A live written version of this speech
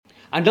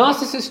A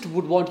narcissist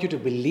would want you to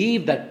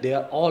believe that they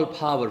are all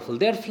powerful,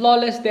 they are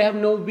flawless, they have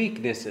no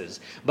weaknesses,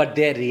 but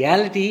their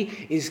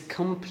reality is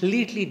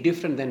completely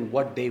different than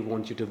what they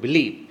want you to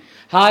believe.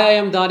 Hi, I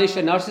am Danish,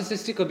 a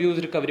narcissistic abuse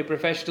recovery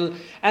professional,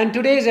 and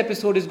today's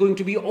episode is going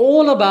to be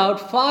all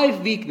about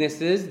 5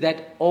 weaknesses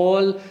that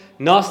all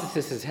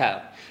narcissists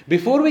have.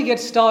 Before we get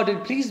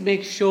started, please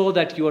make sure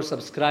that you are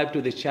subscribed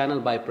to the channel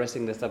by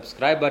pressing the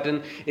subscribe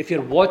button if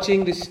you're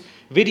watching this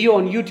video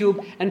on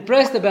YouTube, and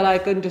press the bell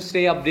icon to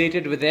stay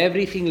updated with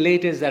everything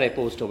latest that I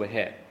post over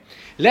here.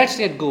 Let's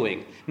get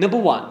going. Number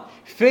 1,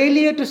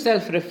 failure to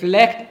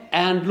self-reflect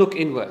and look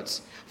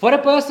inwards. For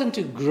a person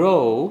to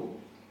grow,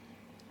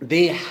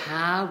 they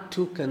have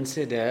to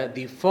consider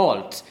the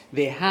faults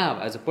they have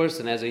as a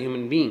person, as a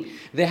human being.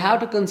 They have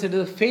to consider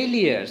the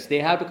failures. They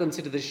have to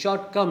consider the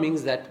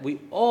shortcomings that we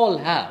all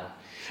have.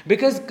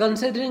 Because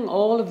considering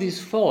all of these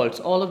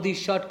faults, all of these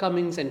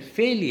shortcomings and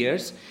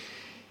failures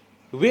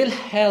will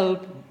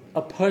help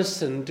a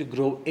person to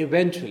grow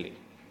eventually.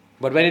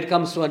 But when it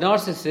comes to a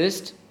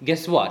narcissist,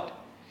 guess what?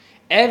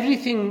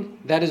 Everything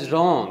that is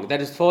wrong,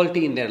 that is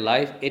faulty in their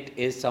life, it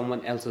is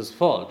someone else's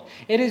fault.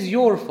 It is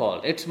your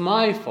fault. It's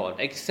my fault,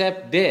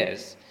 except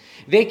theirs.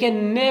 They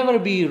can never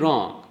be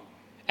wrong.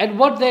 And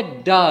what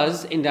that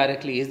does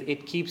indirectly is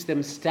it keeps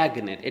them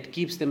stagnant. It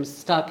keeps them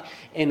stuck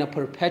in a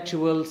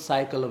perpetual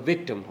cycle of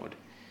victimhood.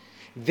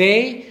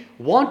 They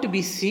want to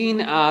be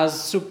seen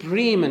as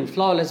supreme and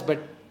flawless, but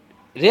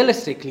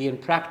realistically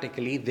and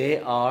practically, they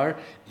are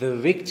the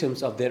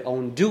victims of their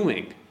own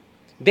doing.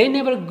 They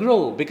never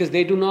grow because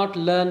they do not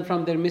learn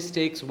from their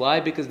mistakes. Why?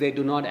 Because they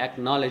do not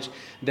acknowledge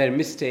their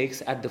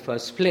mistakes at the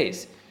first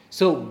place.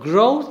 So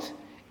growth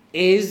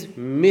is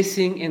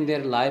missing in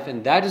their life,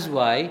 and that is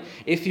why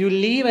if you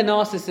leave a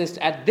narcissist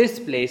at this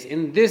place,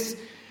 in this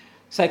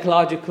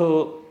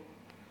psychological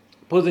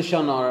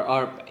position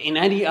or in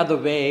any other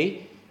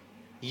way,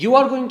 you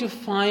are going to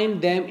find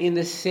them in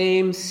the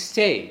same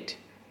state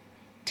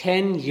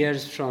 10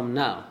 years from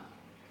now.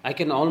 I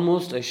can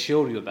almost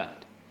assure you that.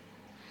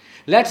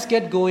 Let's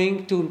get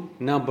going to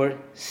number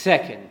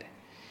 2.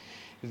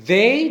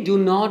 They do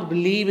not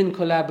believe in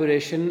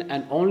collaboration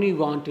and only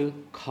want to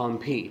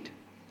compete.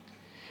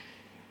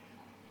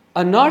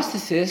 A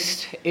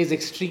narcissist is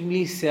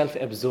extremely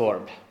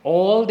self-absorbed.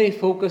 All they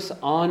focus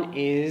on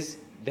is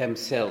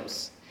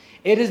themselves.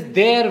 It is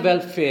their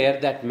welfare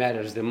that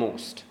matters the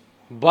most.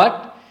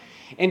 But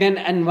in an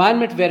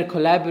environment where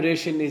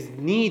collaboration is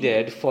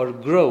needed for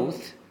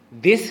growth,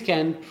 this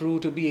can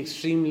prove to be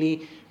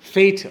extremely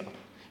fatal.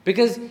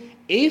 Because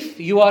if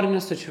you are in a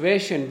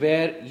situation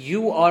where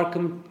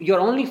you're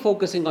only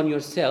focusing on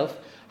yourself,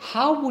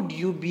 how would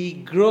you be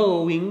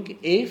growing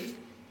if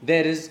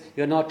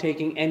you're not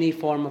taking any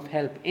form of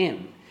help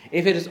in?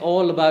 If it is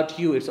all about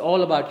you, it's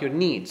all about your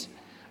needs.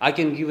 I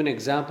can give an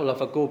example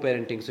of a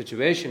co-parenting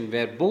situation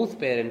where both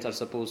parents are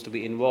supposed to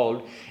be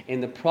involved in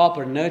the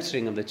proper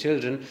nurturing of the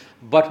children.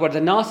 But what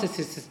the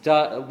narcissist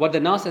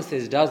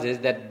does is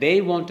that they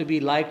want to be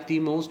liked the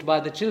most by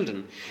the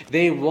children.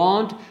 They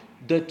want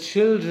the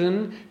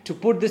children to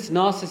put this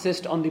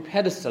narcissist on the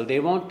pedestal.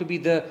 They want to be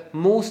the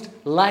most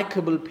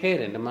likable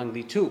parent among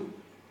the two.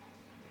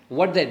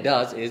 What that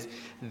does is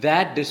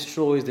that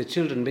destroys the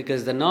children,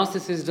 because the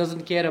narcissist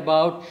doesn't care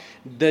about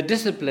the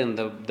discipline,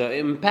 the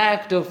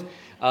impact of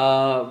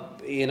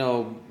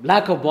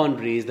lack of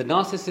boundaries. The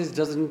narcissist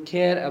doesn't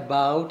care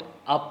about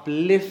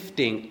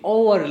overlifting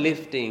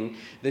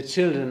the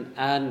children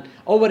and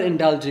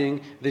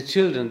overindulging the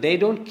children. They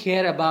don't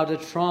care about the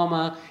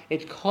trauma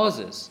it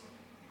causes.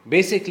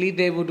 Basically,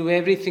 they would do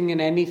everything and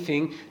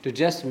anything to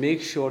just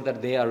make sure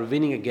that they are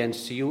winning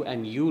against you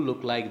and you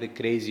look like the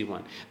crazy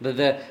one.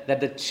 That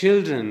the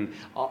children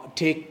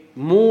take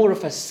more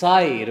of a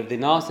side of the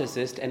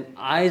narcissist and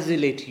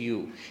isolate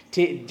you.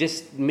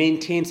 Just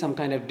maintain some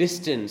kind of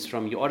distance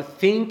from you, or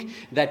think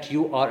that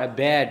you are a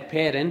bad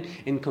parent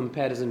in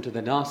comparison to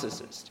the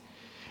narcissist.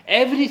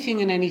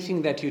 Everything and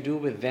anything that you do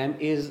with them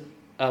is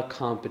a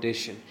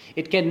competition.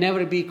 It can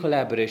never be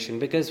collaboration,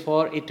 because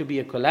for it to be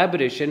a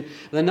collaboration,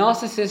 the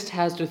narcissist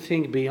has to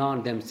think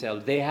beyond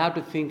themselves. They have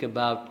to think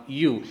about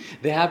you.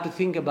 They have to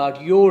think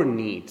about your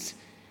needs.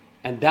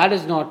 And that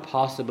is not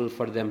possible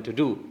for them to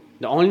do.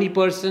 The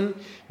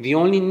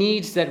only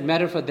needs that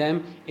matter for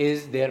them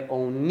is their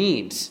own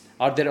needs,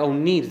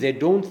 They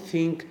don't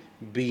think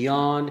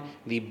beyond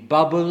the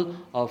bubble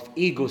of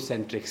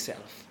egocentric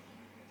self.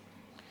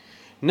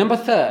 Number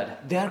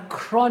 3, they are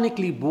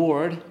chronically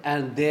bored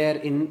and their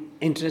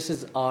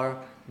interests are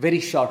very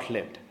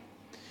short-lived.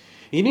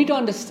 You need to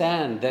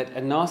understand that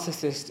a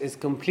narcissist is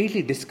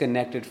completely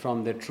disconnected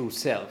from their true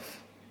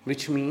self,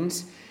 which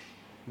means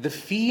the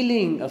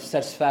feeling of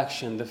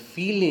satisfaction, the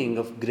feeling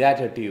of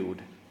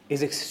gratitude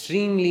is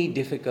extremely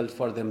difficult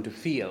for them to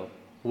feel.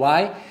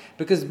 Why?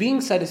 Because being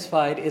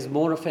satisfied is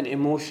more of an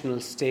emotional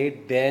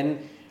state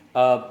than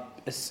a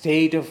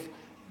state of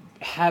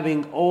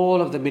having all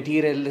of the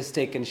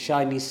materialistic and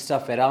shiny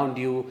stuff around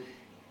you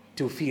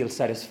to feel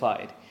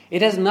satisfied.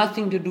 It has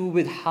nothing to do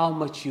with how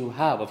much you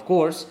have. Of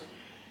course,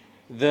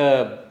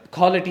 the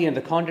quality and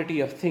the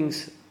quantity of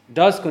things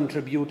does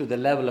contribute to the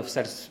level of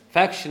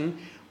satisfaction,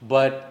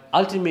 but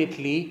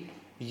ultimately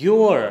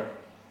your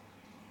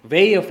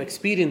way of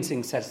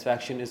experiencing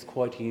satisfaction is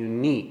quite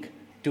unique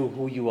to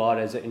who you are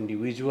as an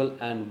individual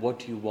and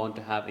what you want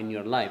to have in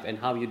your life and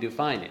how you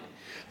define it.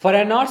 For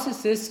a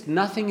narcissist,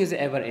 nothing is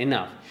ever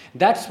enough.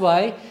 That's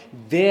why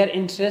their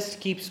interest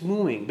keeps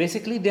moving.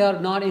 Basically, they are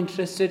not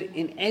interested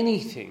in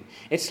anything.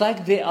 It's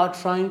like they are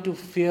trying to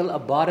fill a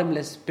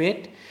bottomless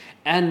pit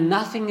and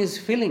nothing is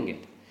filling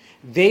it.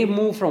 They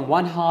move from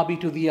one hobby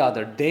to the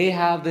other. They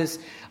have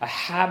a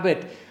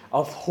habit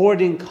of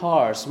hoarding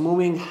cars,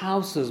 moving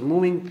houses,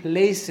 moving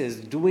places,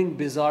 doing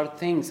bizarre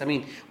things. I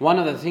mean, one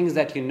of the things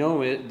that you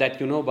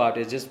know about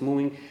is just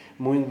moving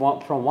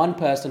from one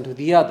person to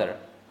the other.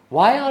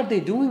 Why are they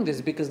doing this?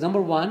 Because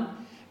number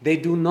one, they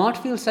do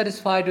not feel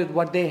satisfied with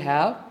what they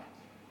have,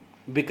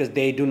 because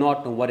they do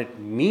not know what it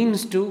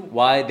means to,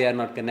 why they are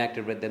not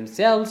connected with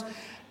themselves.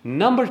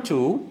 Number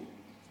two,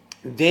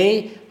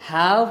 they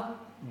have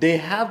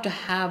to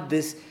have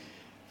this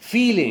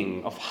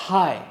feeling of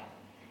high,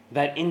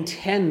 that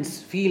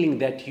intense feeling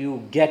that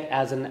you get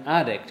as an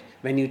addict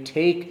when you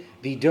take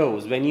the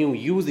dose, when you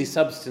use the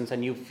substance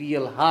and you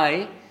feel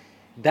high.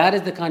 That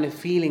is the kind of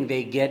feeling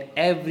they get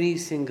every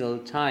single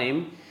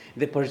time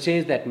they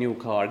purchase that new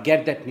car,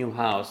 get that new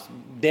house.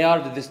 They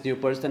are with this new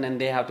person and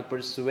they have to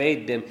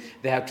persuade them,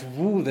 they have to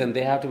woo them,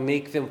 they have to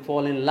make them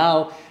fall in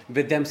love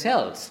with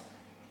themselves.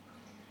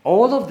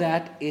 All of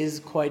that is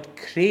quite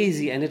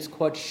crazy and it's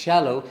quite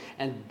shallow,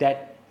 and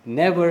that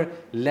never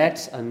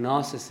lets a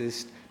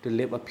narcissist to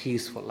live a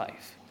peaceful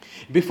life.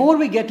 Before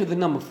we get to the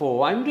number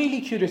 4, I'm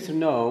really curious to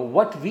know,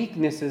 what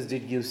weaknesses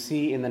did you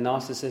see in the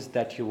narcissist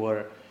that you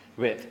were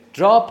with?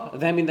 Drop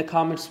them in the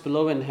comments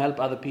below and help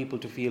other people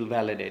to feel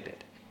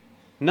validated.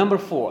 Number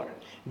 4,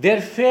 their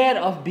fear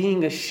of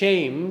being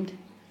ashamed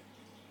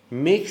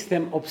makes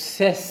them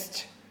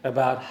obsessed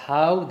about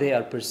how they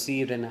are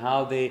perceived and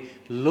how they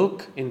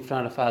look in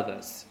front of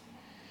others.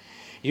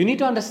 You need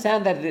to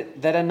understand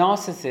that a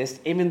narcissist,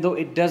 even though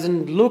it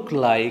doesn't look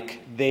like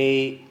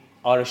they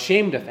are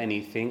ashamed of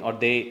anything, or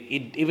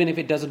even if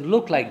it doesn't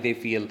look like they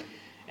feel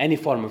any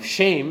form of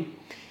shame,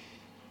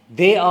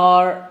 they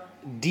are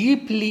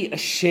deeply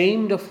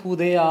ashamed of who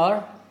they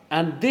are,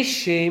 and this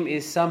shame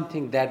is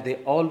something that they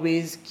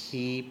always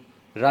keep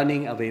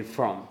running away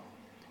from.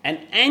 And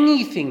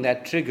anything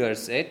that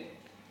triggers it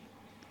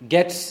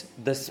gets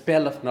the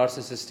spell of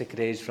narcissistic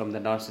rage from the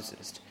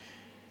narcissist.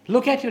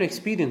 Look at your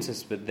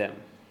experiences with them.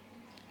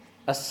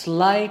 A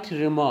slight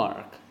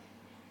remark,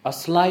 a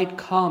slight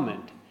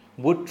comment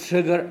would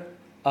trigger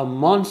a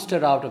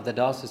monster out of the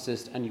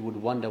narcissist, and you would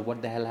wonder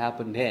what the hell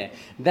happened here.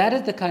 That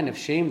is the kind of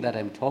shame that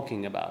I'm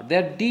talking about.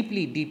 They're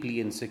deeply,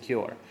 deeply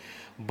insecure.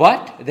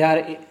 But they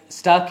are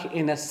stuck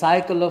in a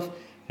cycle of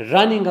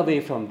running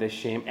away from this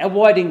shame,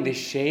 avoiding this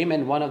shame,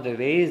 and one of the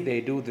ways they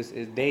do this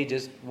is they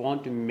just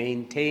want to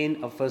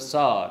maintain a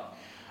facade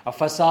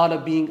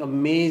of being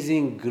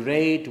amazing,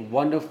 great,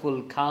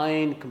 wonderful,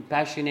 kind,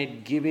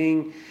 compassionate,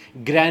 giving,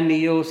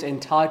 grandiose,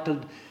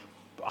 entitled,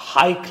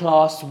 high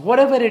class,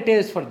 whatever it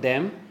is for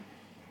them,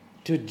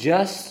 to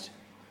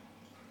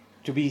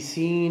be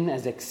seen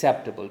as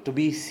acceptable, to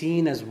be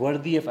seen as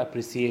worthy of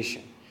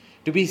appreciation,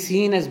 to be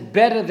seen as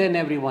better than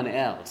everyone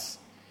else.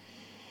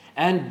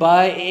 And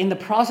in the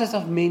process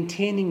of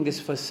maintaining this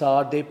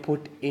facade, they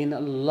put in a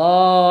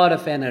lot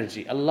of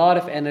energy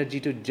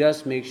to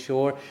just make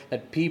sure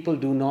that people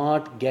do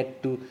not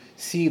get to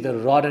see the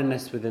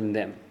rottenness within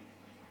them.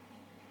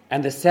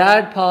 And the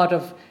sad part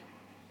of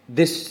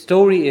this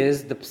story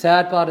is, the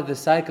sad part of the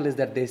cycle is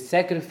that they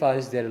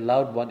sacrifice their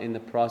loved one in the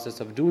process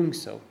of doing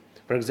so.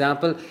 For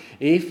example,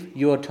 if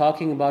you are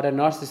talking about a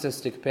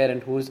narcissistic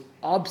parent who is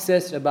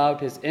obsessed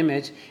about his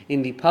image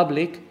in the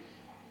public,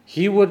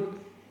 he would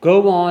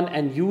go on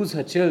and use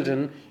her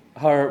children,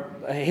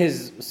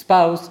 his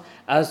spouse,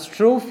 as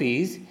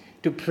trophies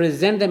to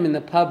present them in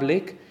the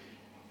public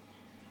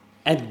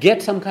and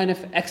get some kind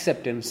of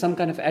acceptance, some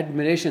kind of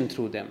admiration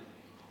through them.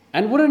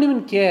 And wouldn't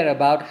even care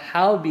about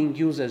how being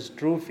used as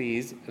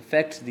trophies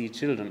affects the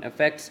children,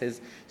 affects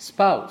his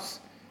spouse.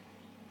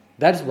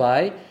 That's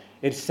why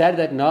it's said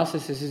that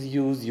narcissists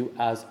use you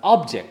as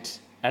objects.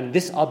 And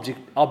this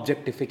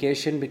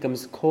objectification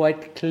becomes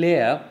quite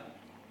clear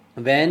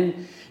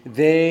when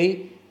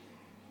they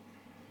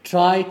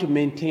try to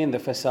maintain the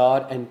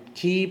facade and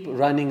keep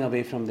running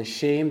away from the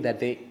shame that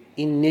they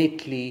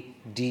innately,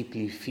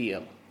 deeply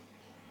feel.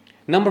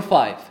 Number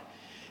 5,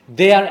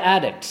 they are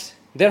addicts.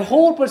 Their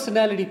whole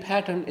personality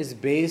pattern is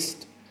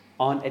based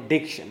on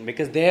addiction,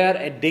 because they are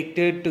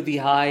addicted to the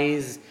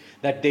highs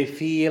that they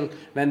feel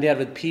when they are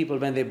with people,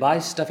 when they buy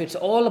stuff. It's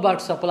all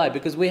about supply,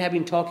 because we have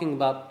been talking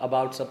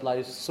about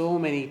supply so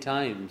many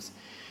times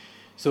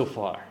so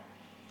far.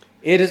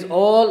 It is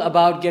all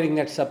about getting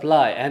that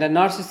supply, and a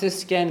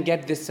narcissist can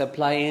get this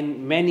supply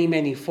in many,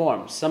 many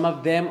forms. Some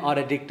of them are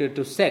addicted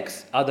to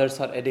sex, others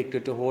are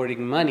addicted to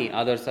hoarding money,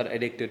 others are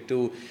addicted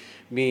to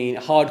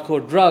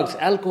hardcore drugs,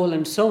 alcohol,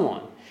 and so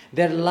on.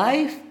 Their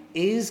life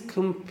is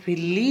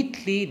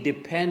completely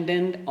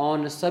dependent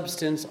on a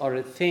substance or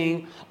a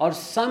thing or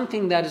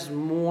something that is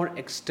more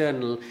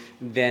external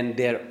than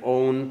their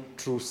own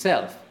true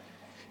self,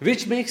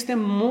 which makes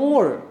them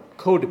more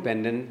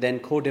codependent than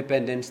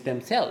codependents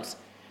themselves.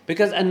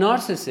 Because a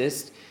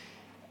narcissist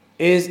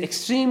is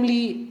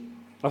extremely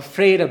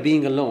afraid of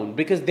being alone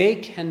because they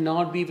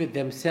cannot be with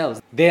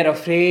themselves. They're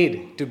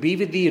afraid to be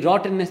with the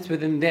rottenness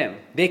within them.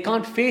 They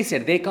can't face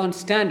it, they can't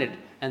stand it.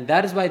 And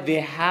that is why they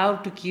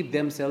have to keep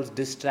themselves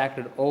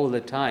distracted all the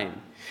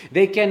time.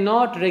 They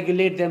cannot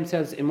regulate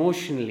themselves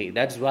emotionally.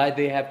 That's why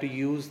they have to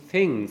use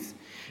things.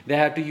 They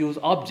have to use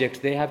objects.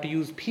 They have to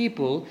use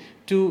people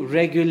to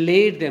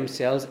regulate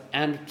themselves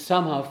and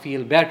somehow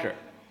feel better.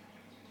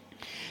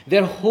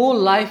 Their whole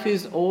life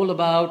is all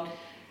about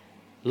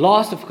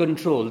loss of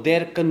control,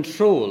 their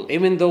control,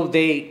 even though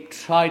they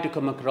try to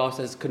come across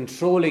as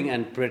controlling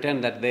and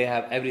pretend that they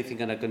have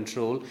everything under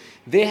control,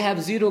 they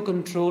have zero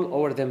control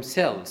over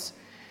themselves.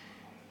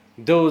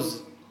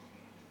 Those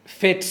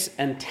fits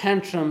and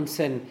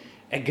tantrums and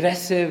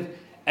aggressive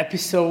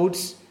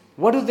episodes,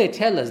 what do they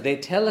tell us? They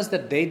tell us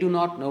that they do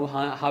not know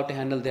how to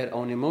handle their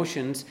own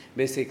emotions.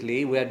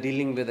 Basically, we are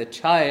dealing with a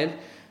child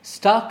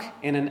stuck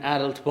in an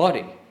adult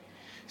body.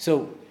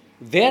 So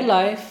their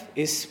life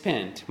is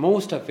spent,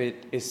 most of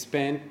it is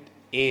spent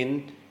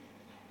in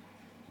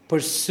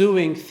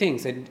pursuing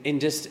things.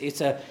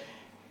 It's a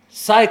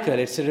cycle,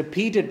 it's a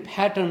repeated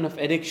pattern of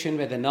addiction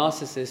where the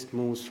narcissist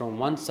moves from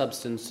one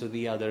substance to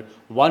the other,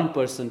 one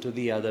person to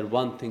the other,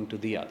 one thing to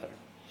the other.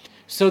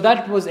 So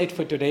that was it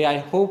for today. I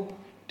hope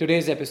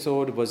today's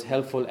episode was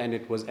helpful and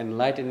it was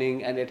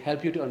enlightening and it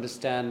helped you to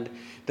understand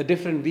the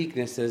different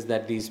weaknesses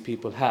that these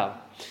people have.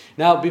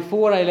 Now,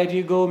 before I let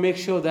you go, make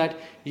sure that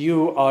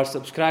you are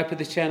subscribed to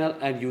the channel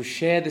and you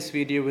share this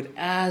video with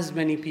as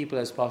many people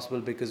as possible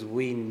because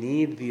we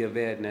need the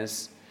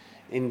awareness.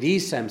 In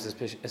these times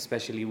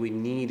especially, we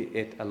need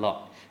it a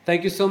lot.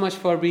 Thank you so much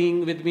for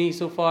being with me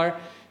so far.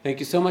 Thank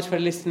you so much for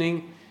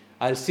listening.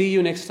 I'll see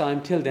you next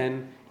time. Till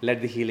then,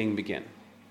 let the healing begin.